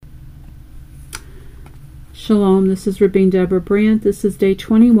Shalom, this is Rabbi Deborah Brandt. This is Day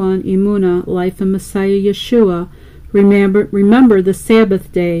 21, Emunah, Life of Messiah Yeshua. Remember the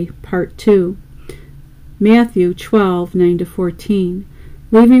Sabbath Day, Part 2. Matthew 12:9-14.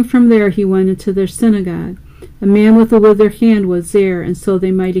 Leaving from there, he went into their synagogue. A man with a withered hand was there, and so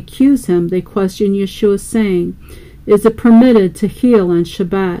they might accuse him, they questioned Yeshua, saying, "Is it permitted to heal on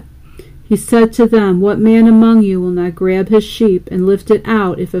Shabbat?" He said to them, "What man among you will not grab his sheep and lift it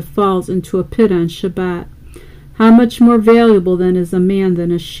out if it falls into a pit on Shabbat? How much more valuable then is a man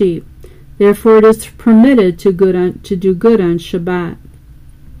than a sheep? Therefore it is permitted to do good on Shabbat."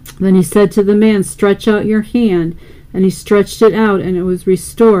 Then he said to the man, "Stretch out your hand." And he stretched it out, and it was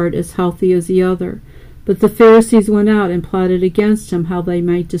restored as healthy as the other. But the Pharisees went out and plotted against him, how they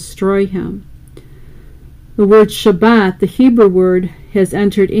might destroy him. The word Shabbat, the Hebrew word, has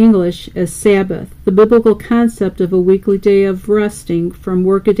entered English as Sabbath. The biblical concept of a weekly day of resting from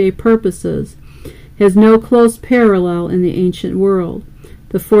workaday purposes has no close parallel in the ancient world.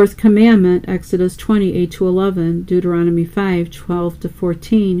 The fourth commandment, Exodus 20:8-11, Deuteronomy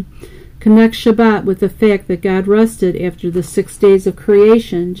 5:12-14, connects Shabbat with the fact that God rested after the 6 days of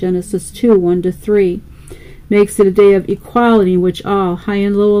creation, Genesis 2:1-3, makes it a day of equality in which all, high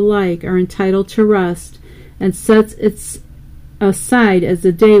and low alike, are entitled to rest, and sets it aside as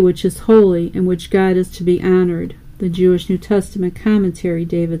a day which is holy, in which God is to be honored. The Jewish New Testament commentary,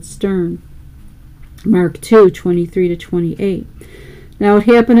 David Stern. Mark 2:23-28. Now it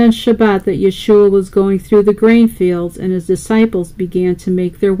happened on Shabbat that Yeshua was going through the grain fields, and his disciples began to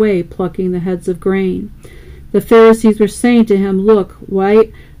make their way, plucking the heads of grain. The Pharisees were saying to him, "Look, why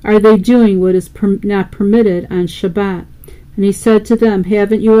are they doing what is not permitted on Shabbat?" And he said to them,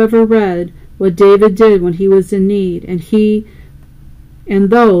 "Haven't you ever read what David did when he was in need, and he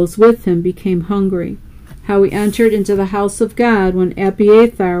and those with him became hungry? How he entered into the house of God when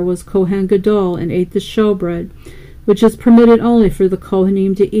Abiathar was Kohen Gadol and ate the showbread, which is permitted only for the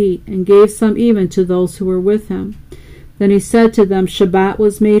Kohanim to eat, and gave some even to those who were with him. Then he said to them, Shabbat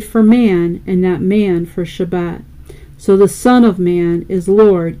was made for man, and not man for Shabbat. So the Son of Man is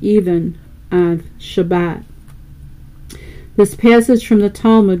Lord even on Shabbat." This passage from the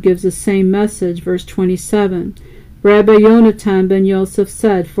Talmud gives the same message, verse 27. Rabbi Yonatan ben Yosef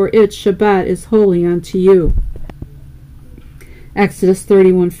said, "For it Shabbat is holy unto you." Exodus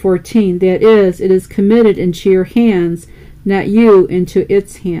 31:14, that is, it is committed into your hands, not you into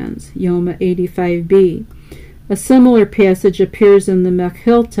its hands. Yoma 85b. A similar passage appears in the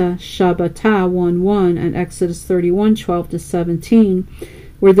Mechilta Shabbatah 1:1 and Exodus 31:12-17,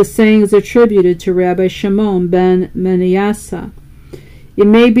 where the saying is attributed to Rabbi Shimon ben Manasseh. It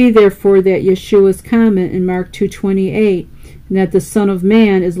may be, therefore, that Yeshua's comment in Mark 2:28, and that the Son of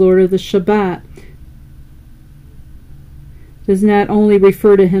Man is Lord of the Shabbat, does not only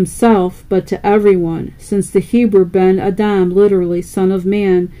refer to himself, but to everyone, since the Hebrew ben Adam, literally Son of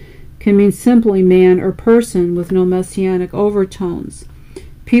Man, can mean simply man or person with no messianic overtones.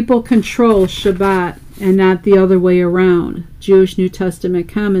 People control Shabbat and not the other way around. Jewish New Testament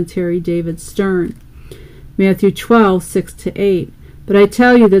commentary, David Stern. Matthew 12:6-8. But I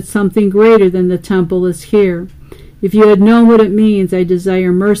tell you that something greater than the temple is here. If you had known what it means, I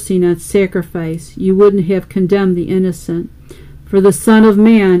desire mercy, not sacrifice, you wouldn't have condemned the innocent. For the Son of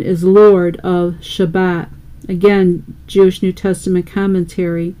Man is Lord of Shabbat. Again, Jewish New Testament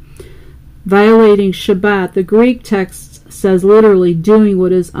commentary. Violating Shabbat, the Greek text says literally doing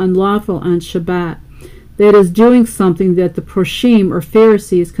what is unlawful on Shabbat. That is, doing something that the Proshim or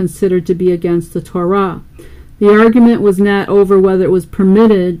Pharisees considered to be against the Torah. The argument was not over whether it was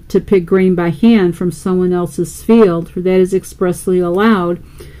permitted to pick grain by hand from someone else's field, for that is expressly allowed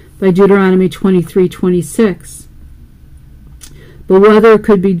by Deuteronomy 23:26, but whether it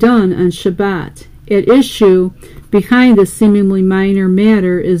could be done on Shabbat. At issue behind this seemingly minor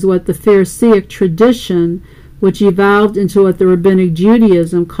matter is what the Pharisaic tradition, which evolved into what the Rabbinic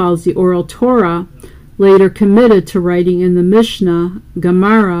Judaism calls the Oral Torah, later committed to writing in the Mishnah,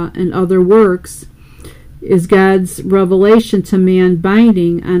 Gemara, and other works, is God's revelation to man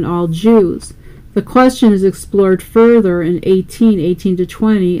binding on all Jews. The question is explored further in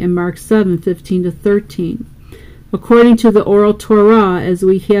 18:18-20 and Mark 7:15-13. According to the Oral Torah, as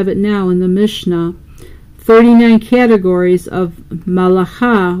we have it now in the Mishnah, 39 categories of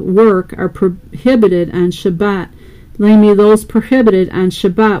malacha work are prohibited on Shabbat, namely those prohibited on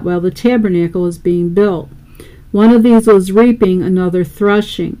Shabbat while the tabernacle is being built. One of these was reaping, another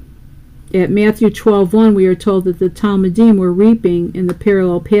threshing. At Matthew 12:1, we are told that the Talmudim were reaping in the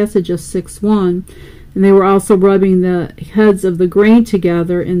parallel passage of 6:1, and they were also rubbing the heads of the grain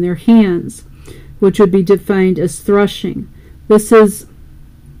together in their hands, which would be defined as threshing. This is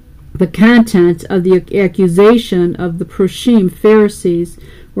the content of the accusation of the Prushim Pharisees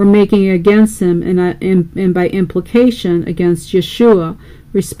were making against him, and by implication against Yeshua,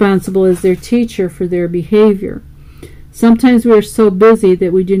 responsible as their teacher for their behavior. Sometimes we are so busy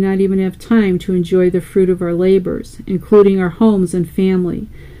that we do not even have time to enjoy the fruit of our labors, including our homes and family.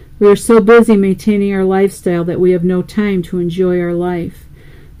 We are so busy maintaining our lifestyle that we have no time to enjoy our life.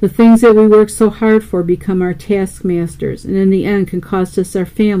 The things that we work so hard for become our taskmasters, and in the end can cost us our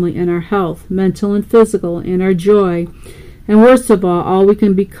family and our health, mental and physical, and our joy. And worst of all we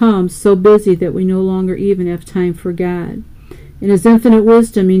can become so busy that we no longer even have time for God. In His infinite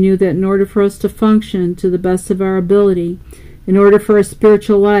wisdom, He knew that in order for us to function to the best of our ability, in order for our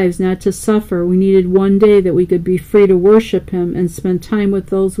spiritual lives not to suffer, we needed one day that we could be free to worship Him and spend time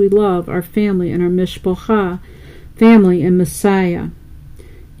with those we love, our family and our mishpocha, family and Messiah.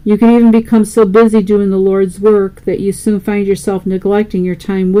 You can even become so busy doing the Lord's work that you soon find yourself neglecting your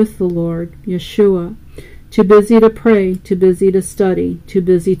time with the Lord, Yeshua. Too busy to pray, too busy to study, too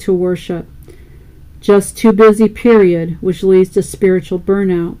busy to worship. Just too busy, period, which leads to spiritual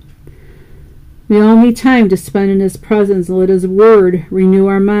burnout. We all need time to spend in His presence and let His Word renew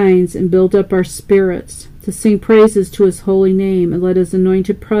our minds and build up our spirits, to sing praises to His holy name, and let His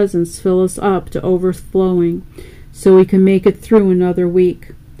anointed presence fill us up to overflowing so we can make it through another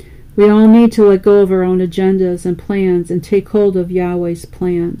week. We all need to let go of our own agendas and plans and take hold of Yahweh's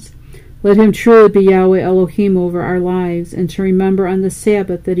plans. Let Him truly be Yahweh Elohim over our lives, and to remember on the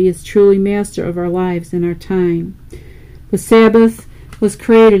Sabbath that He is truly master of our lives and our time. The Sabbath was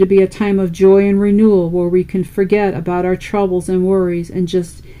created to be a time of joy and renewal where we can forget about our troubles and worries and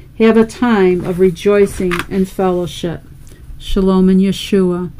just have a time of rejoicing and fellowship. Shalom in Yeshua.